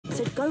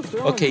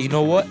Okay, you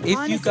know what?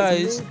 If you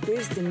guys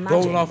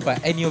don't laugh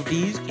at any of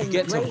these, you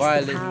get to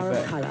violate me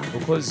back.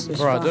 Because,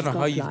 bro, I don't know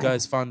how you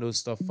guys found those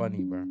stuff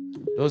funny, bro.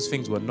 Those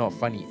things were not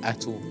funny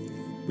at all.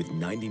 With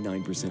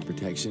 99%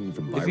 protection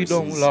from viruses. If you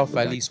don't laugh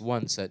at least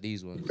once at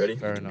these ones, ready?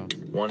 Fair enough.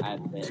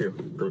 1, 2,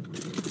 go.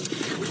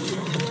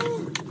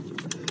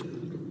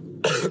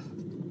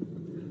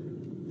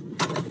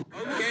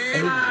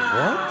 Hey,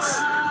 what?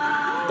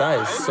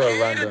 That is so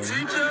random.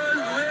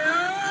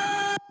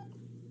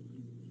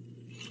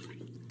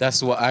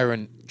 That's what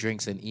Iron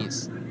drinks and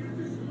eats.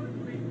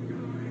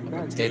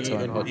 Potato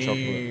and hot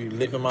chocolate.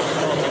 Live in my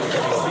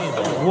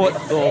house. What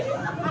the?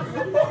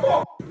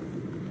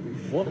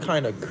 What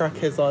kind of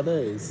crackheads are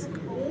those?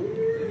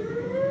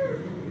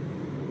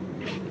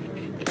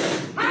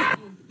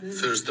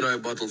 First try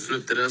bottle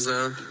flip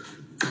Teresa.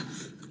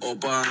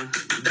 Opa.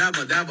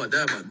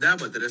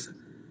 Dabba Teresa.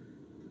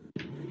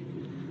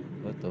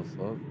 What the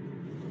fuck?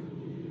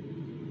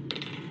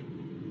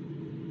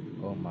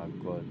 Oh my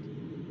god.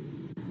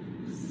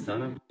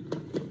 Son of...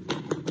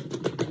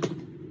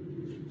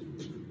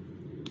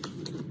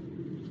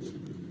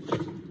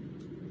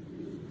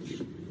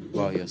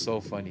 Wow, you're so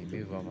funny.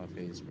 Move on my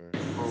face, bro.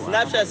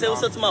 Snapchat, say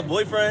what's up to my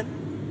boyfriend.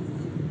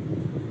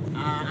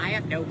 I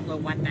have no clue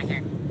what the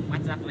heck.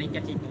 What's up,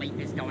 bleepity bleep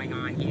is going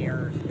on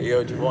here? Hey,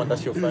 yo, Javon,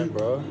 that's your friend,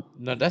 bro.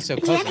 No, that's your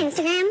cousin. Do you have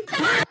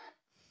Instagram?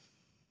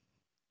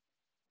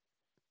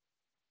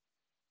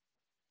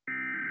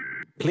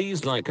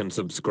 Please like and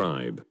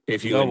subscribe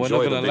if you No, we're enjoy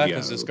not the gonna video. like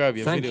and subscribe.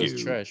 Your Thank video's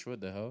you. trash.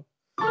 What the hell?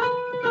 I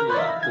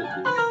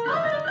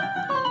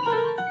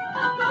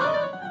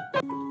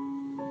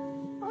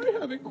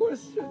have a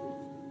question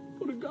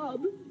for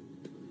God.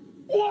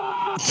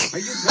 Are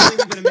you telling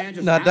me that a man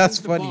just Nah, that's happens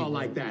to funny, fall bro.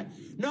 like that?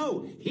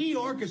 No, he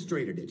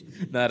orchestrated it.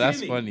 Nah,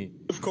 that's Jimmy. funny.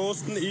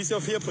 Kosten ist ja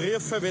für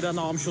Briefe, wie der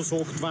Name schon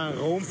sagt.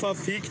 Warum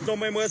verfickt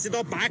nochmal muss ich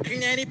da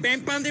Backeln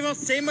reinpempern, die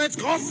was 10-mal jetzt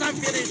groß sind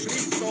für den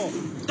Schlicht da?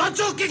 Da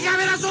zuck ich gleich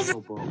wieder so viel.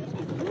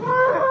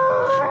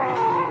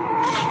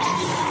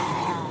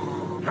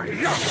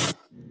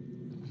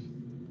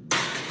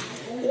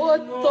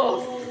 What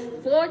the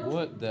fuck?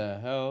 What the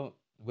hell?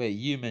 Wait,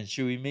 you man,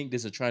 should we make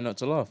this a try not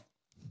to laugh?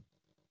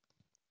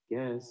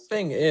 Yes.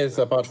 Thing is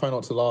about try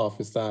not to laugh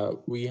is that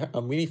we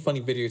need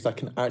funny videos that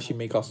can actually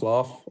make us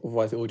laugh.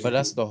 Otherwise, it will just. But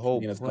that's the whole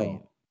be as point.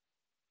 well.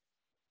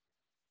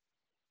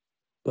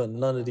 But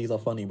none of these are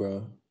funny,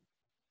 bro.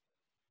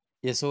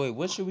 Yeah, so wait,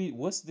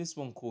 what's this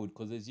one called?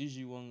 Because there's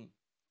usually one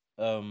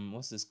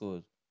what's this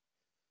called?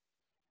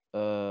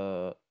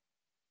 Yeah,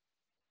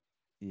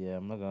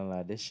 I'm not gonna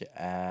lie, this shit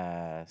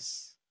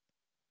ass.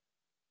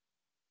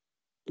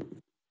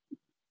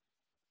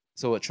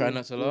 So what, try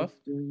not to laugh?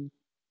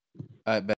 Alright, bet.